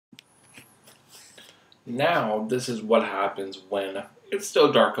Now, this is what happens when it's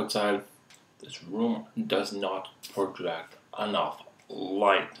still dark outside. This room does not project enough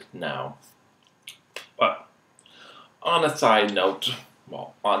light now. But on a side note,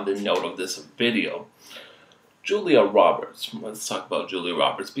 well, on the note of this video, Julia Roberts. Let's talk about Julia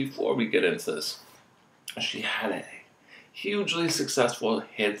Roberts before we get into this. She had a hugely successful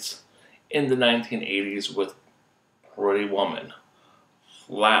hits in the 1980s with Pretty Woman,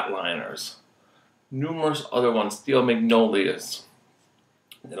 Flatliners, numerous other ones, Steel Magnolias.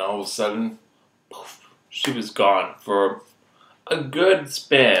 And then all of a sudden, poof, she was gone for a good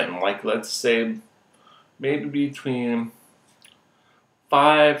span, like let's say maybe between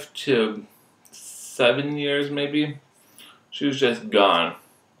 5 to 7 years, maybe. She was just gone.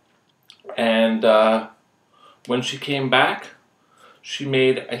 And when she came back, she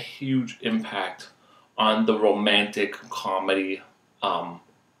made a huge impact on the romantic comedy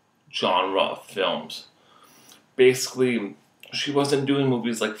genre of films. Basically, she wasn't doing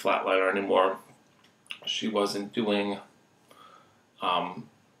movies like Flatliner anymore. She wasn't doing,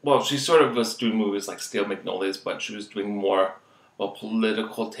 well, she sort of was doing movies like Steel Magnolias, but she was doing more of a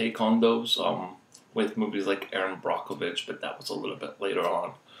political take on those with movies like Erin Brockovich, but that was a little bit later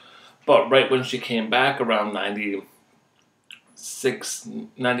on. But right when she came back around 96,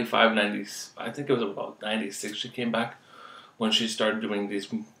 95, 90, I think it was about 96 she came back, when she started doing these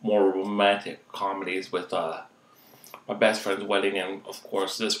more romantic comedies with My Best Friend's Wedding, and of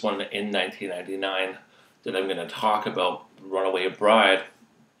course this one in 1999 that I'm going to talk about, Runaway Bride.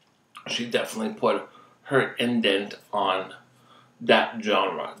 She definitely put her indent on that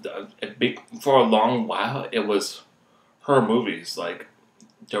genre. For a long while, it was her movies. Like,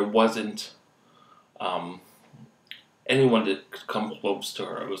 there wasn't anyone that could come close to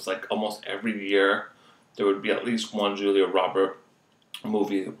her. It was like almost every year there would be at least one Julia Roberts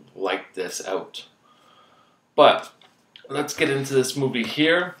movie like this out. But let's get into this movie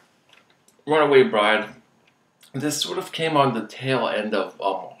here, Runaway Bride. This sort of came on the tail end of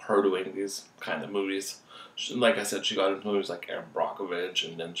her doing these kind of movies. Like I said, she got into movies like Erin Brockovich,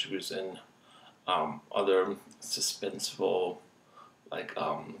 and then she was in other suspenseful, like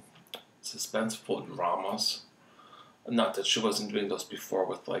suspenseful dramas. Not that she wasn't doing those before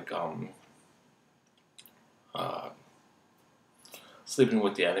with like Sleeping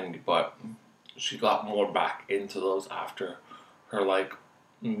with the Enemy, but she got more back into those after her like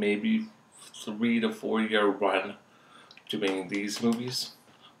maybe 3 to 4 year run doing these movies.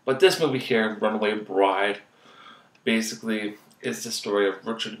 But this movie here, Runaway Bride, basically is the story of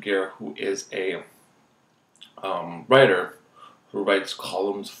Richard Gere, who is a writer who writes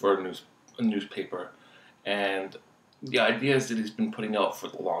columns for a newspaper, and the ideas that he's been putting out for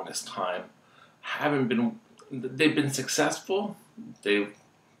the longest time they've been successful. They've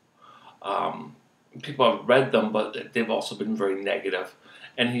people have read them, but they've also been very negative.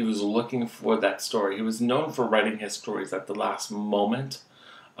 And he was looking for that story. He was known for writing his stories at the last moment.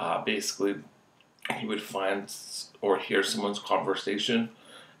 Basically, he would find or hear someone's conversation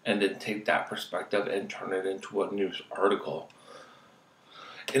and then take that perspective and turn it into a news article.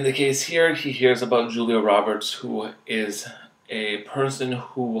 In the case here, he hears about Julia Roberts, who is a person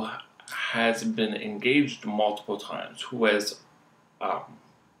who has been engaged multiple times, who has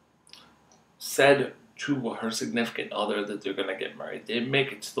said to her significant other that they're going to get married. They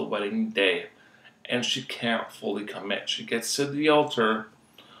make it to the wedding day, and she can't fully commit. She gets to the altar,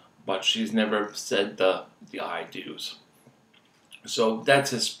 but she's never said the I do's. So that's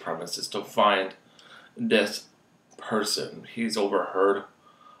his premise, is to find this person. He's overheard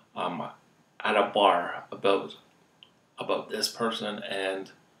at a bar about this person,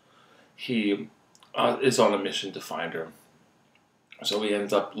 and he is on a mission to find her. So he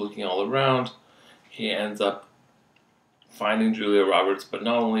ends up looking all around. He ends up finding Julia Roberts, but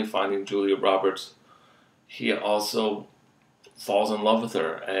not only finding Julia Roberts, he also falls in love with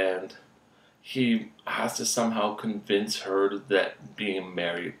her, and he has to somehow convince her that being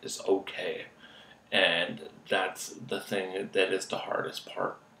married is okay. And that's the thing that is the hardest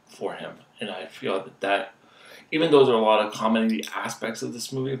part for him. And I feel that even though there are a lot of comedy aspects of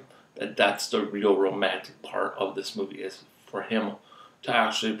this movie, that's the real romantic part of this movie, is for him to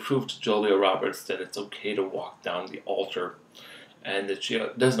actually prove to Julia Roberts that it's okay to walk down the altar, and that she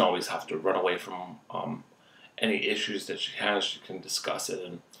doesn't always have to run away from any issues that she has. She can discuss it.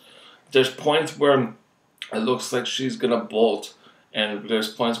 And there's points where it looks like she's going to bolt, and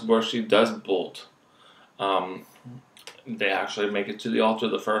there's points where she does bolt. They actually make it to the altar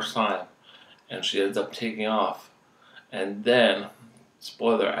the first time, and she ends up taking off. And then,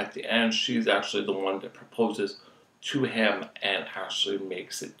 spoiler, at the end, she's actually the one that proposes to him and actually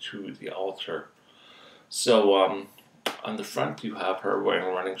makes it to the altar. So on the front, you have her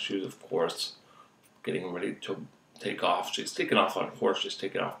wearing running shoes, of course, getting ready to take off. She's taken off on horse. She's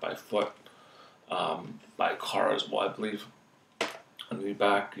taken off by foot, by car as well, I believe. On the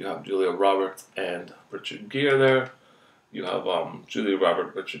back, you have Julia Roberts and Richard Gere there. You have Julia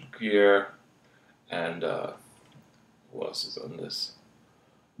Roberts, Richard Gere, and who else is on this?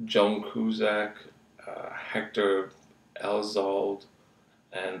 Joan Cusack, Hector Elzold,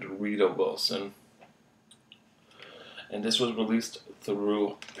 and Rita Wilson. And this was released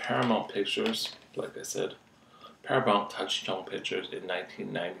through Paramount Pictures, like I said. Paramount Touchstone Pictures in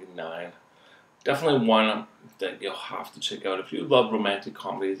 1999. Definitely one that you'll have to check out. If you love romantic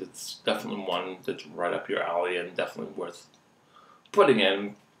comedies, it's definitely one that's right up your alley and definitely worth putting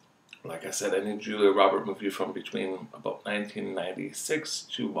in. Like I said, any Julia Roberts movie from between about 1996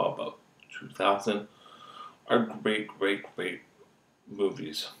 to about 2000 are great, great, great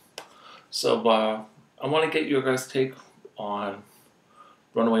movies. So I want to get your guys' take on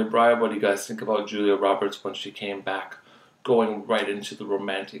Runaway Bride. What do you guys think about Julia Roberts when she came back, going right into the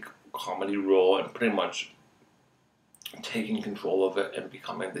romantic comedy role and pretty much taking control of it and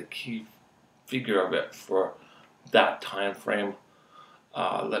becoming the key figure of it for that time frame?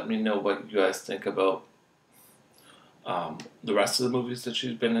 Let me know what you guys think about the rest of the movies that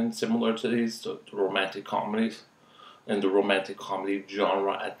she's been in, similar to these, the romantic comedies and the romantic comedy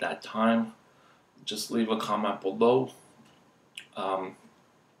genre at that time. Just leave a comment below.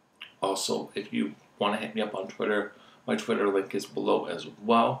 Also, if you want to hit me up on Twitter, my Twitter link is below as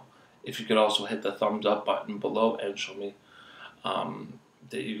well. If you could also hit the thumbs up button below and show me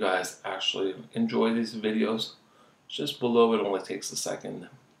that you guys actually enjoy these videos. Just below, it only takes a second.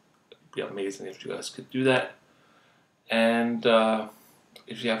 It'd be amazing if you guys could do that. And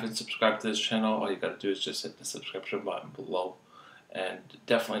if you haven't subscribed to this channel, all you gotta do is just hit the subscription button below. And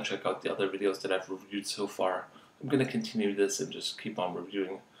definitely check out the other videos that I've reviewed so far. I'm gonna continue this and just keep on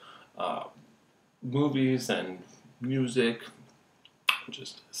reviewing movies and music,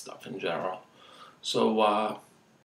 just stuff in general. So